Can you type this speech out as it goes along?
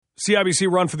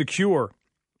CIBC Run for the Cure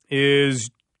is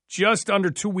just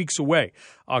under 2 weeks away,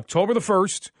 October the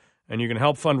 1st, and you can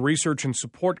help fund research and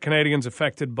support Canadians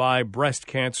affected by breast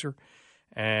cancer.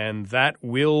 And that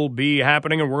will be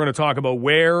happening, and we're going to talk about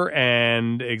where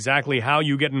and exactly how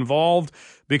you get involved,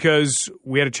 because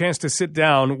we had a chance to sit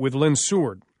down with Lynn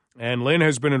Seward. And Lynn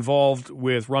has been involved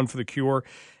with Run for the Cure.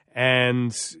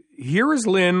 And here is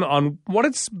Lynn on what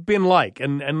it's been like.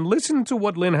 And listen to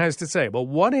what Lynn has to say about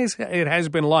what it has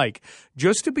been like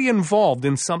just to be involved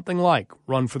in something like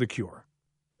Run for the Cure.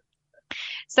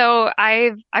 So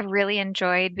I've really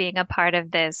enjoyed being a part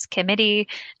of this committee,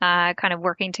 kind of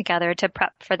working together to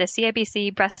prep for the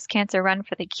CIBC Breast Cancer Run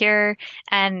for the Cure.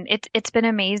 And it's been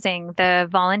amazing. The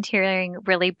volunteering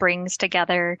really brings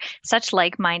together such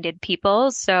like-minded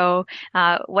people. So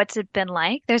what's it been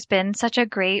like? There's been such a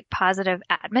great positive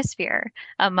atmosphere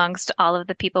amongst all of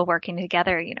the people working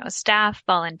together, staff,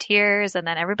 volunteers, and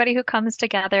then everybody who comes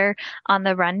together on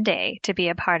the run day to be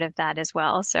a part of that as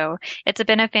well. So it's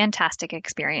been a fantastic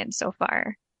experience so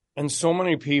far. And so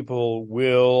many people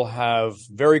will have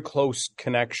very close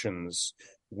connections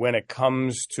when it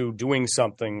comes to doing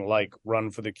something like Run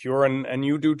for the Cure, and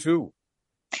you do too.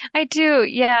 I do.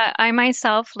 Yeah. I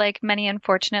myself, like many,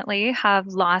 unfortunately, have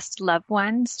lost loved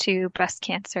ones to breast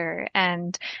cancer.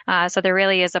 And so there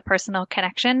really is a personal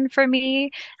connection for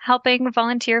me helping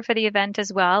volunteer for the event,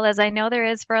 as well as I know there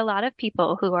is for a lot of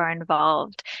people who are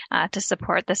involved to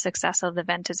support the success of the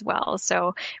event as well.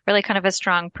 So really kind of a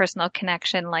strong personal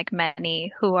connection, like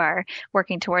many who are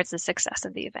working towards the success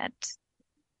of the event.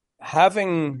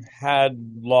 Having had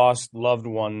lost loved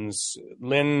ones,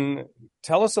 Lynn,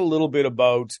 tell us a little bit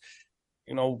about,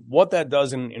 what that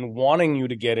does in wanting you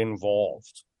to get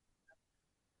involved.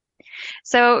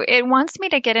 So it wants me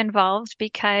to get involved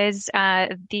because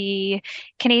the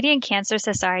Canadian Cancer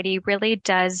Society really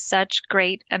does such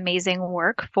great, amazing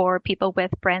work for people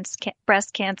with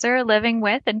breast cancer, living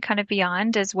with and kind of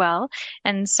beyond as well.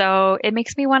 And so it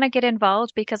makes me want to get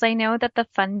involved because I know that the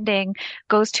funding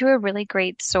goes to a really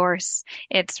great source.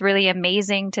 It's really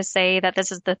amazing to say that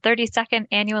this is the 32nd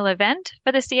annual event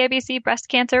for the CIBC Breast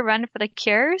Cancer Run for the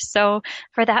Cure. So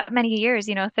for that many years,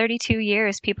 32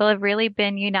 years, people have really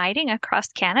been uniting across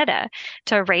Canada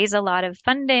to raise a lot of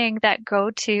funding that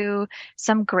go to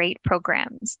some great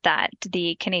programs that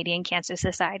the Canadian Cancer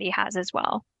Society has as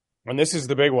well. And this is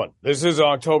the big one. This is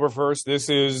October 1st. This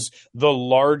is the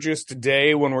largest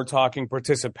day when we're talking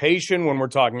participation, when we're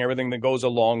talking everything that goes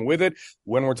along with it,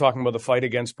 when we're talking about the fight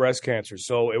against breast cancer.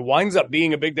 So it winds up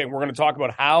being a big day. We're going to talk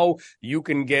about how you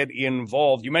can get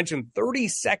involved. You mentioned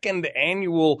 32nd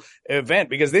annual event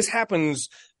because this happens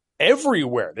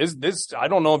everywhere. This I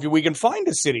don't know if we can find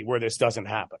a city where this doesn't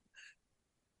happen.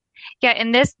 Yeah,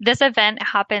 and this event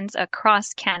happens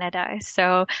across Canada.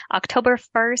 So October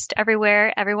 1st,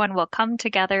 everyone will come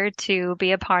together to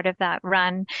be a part of that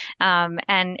run.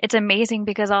 And it's amazing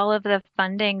because all of the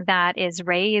funding that is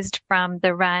raised from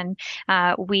the run,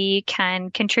 we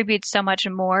can contribute so much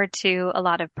more to a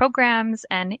lot of programs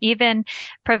and even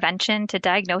prevention to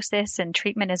diagnosis and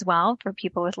treatment as well for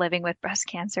people living with breast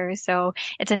cancer. So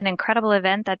it's an incredible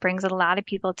event that brings a lot of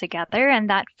people together,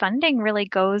 and that funding really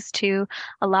goes to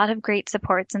a lot of great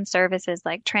supports and services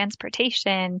like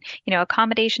transportation,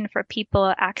 accommodation for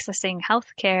people accessing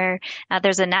healthcare.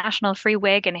 There's a national free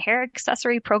wig and hair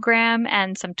accessory program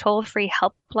and some toll-free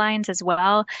helplines as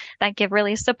well that give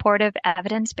really supportive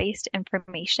evidence-based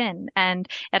information. And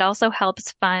it also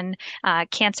helps fund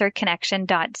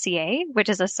cancerconnection.ca, which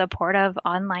is a supportive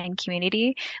online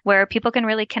community where people can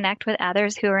really connect with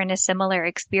others who are in a similar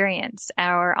experience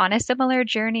or on a similar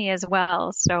journey as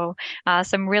well. So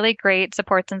some really great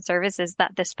supports and services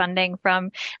that this funding from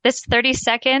this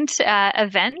 32nd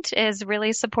event is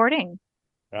really supporting.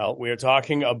 Well, we are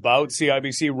talking about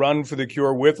CIBC Run for the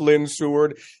Cure with Lynn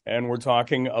Seward, and we're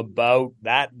talking about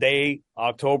that day,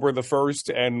 October the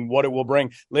 1st, and what it will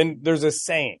bring. Lynn, there's a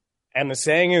saying, and the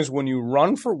saying is when you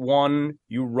run for one,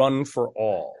 you run for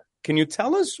all. Can you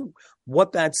tell us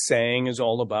what that saying is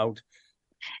all about?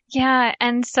 Yeah.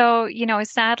 And so,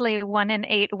 sadly, 1 in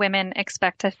 8 women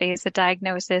expect to face a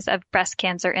diagnosis of breast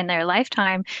cancer in their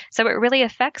lifetime. So it really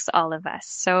affects all of us.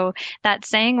 So that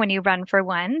saying, when you run for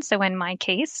one, so in my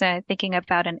case, thinking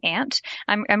about an aunt,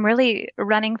 I'm really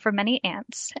running for many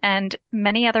aunts and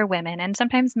many other women. And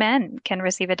sometimes men can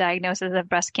receive a diagnosis of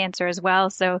breast cancer as well.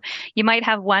 So you might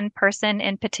have one person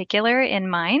in particular in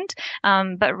mind,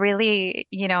 but really,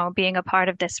 being a part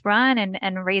of this run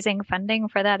and raising funding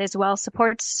for that as well, support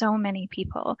supports so many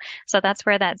people. So that's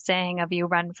where that saying of you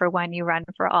run for one, you run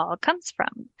for all comes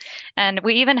from. And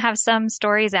we even have some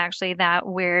stories actually that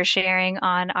we're sharing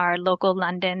on our local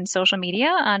London social media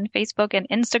on Facebook and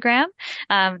Instagram.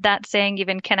 That saying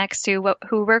even connects to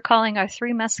who we're calling our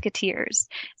three musketeers.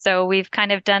 So we've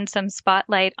kind of done some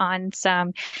spotlight on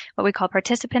some what we call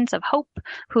participants of hope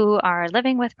who are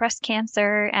living with breast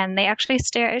cancer, and they actually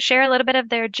share a little bit of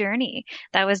their journey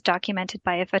that was documented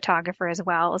by a photographer as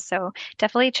well. So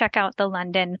definitely check out the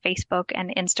London Facebook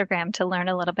and Instagram to learn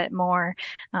a little bit more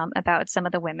about some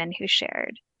of the women who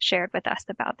shared with us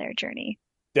about their journey.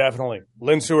 Definitely.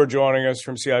 Lynn Seward joining us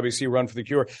from CIBC Run for the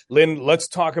Cure. Lynn, let's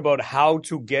talk about how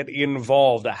to get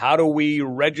involved. How do we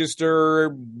register?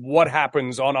 What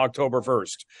happens on October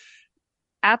 1st?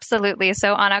 Absolutely.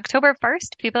 So on October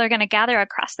 1st, people are going to gather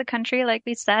across the country, like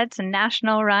we said. It's a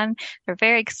national run. We're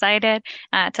very excited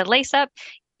to lace up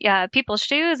people's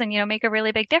shoes and, make a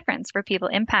really big difference for people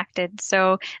impacted.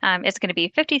 So it's going to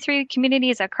be 53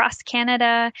 communities across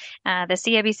Canada. The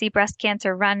CIBC Breast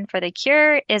Cancer Run for the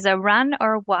Cure is a run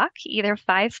or walk, either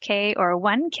 5K or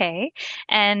 1K.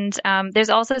 And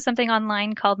there's also something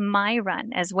online called My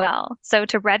Run as well. So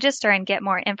to register and get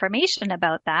more information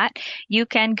about that, you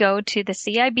can go to the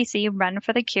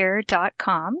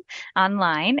CIBCRunforthecure.com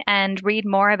online and read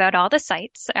more about all the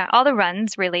sites, all the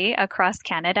runs really across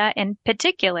Canada. In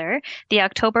particular, the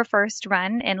October 1st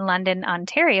run in London,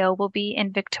 Ontario will be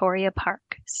in Victoria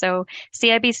Park. So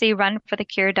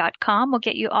CIBCRunforthecure.com will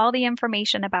get you all the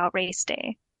information about race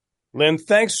day. Lynn,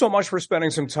 thanks so much for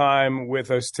spending some time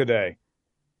with us today.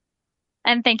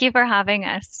 And thank you for having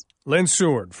us. Lynn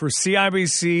Seward for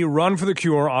CIBC Run for the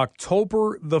Cure,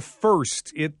 October the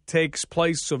 1st. It takes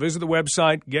place, so visit the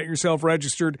website, get yourself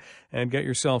registered, and get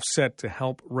yourself set to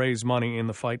help raise money in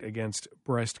the fight against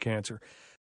breast cancer.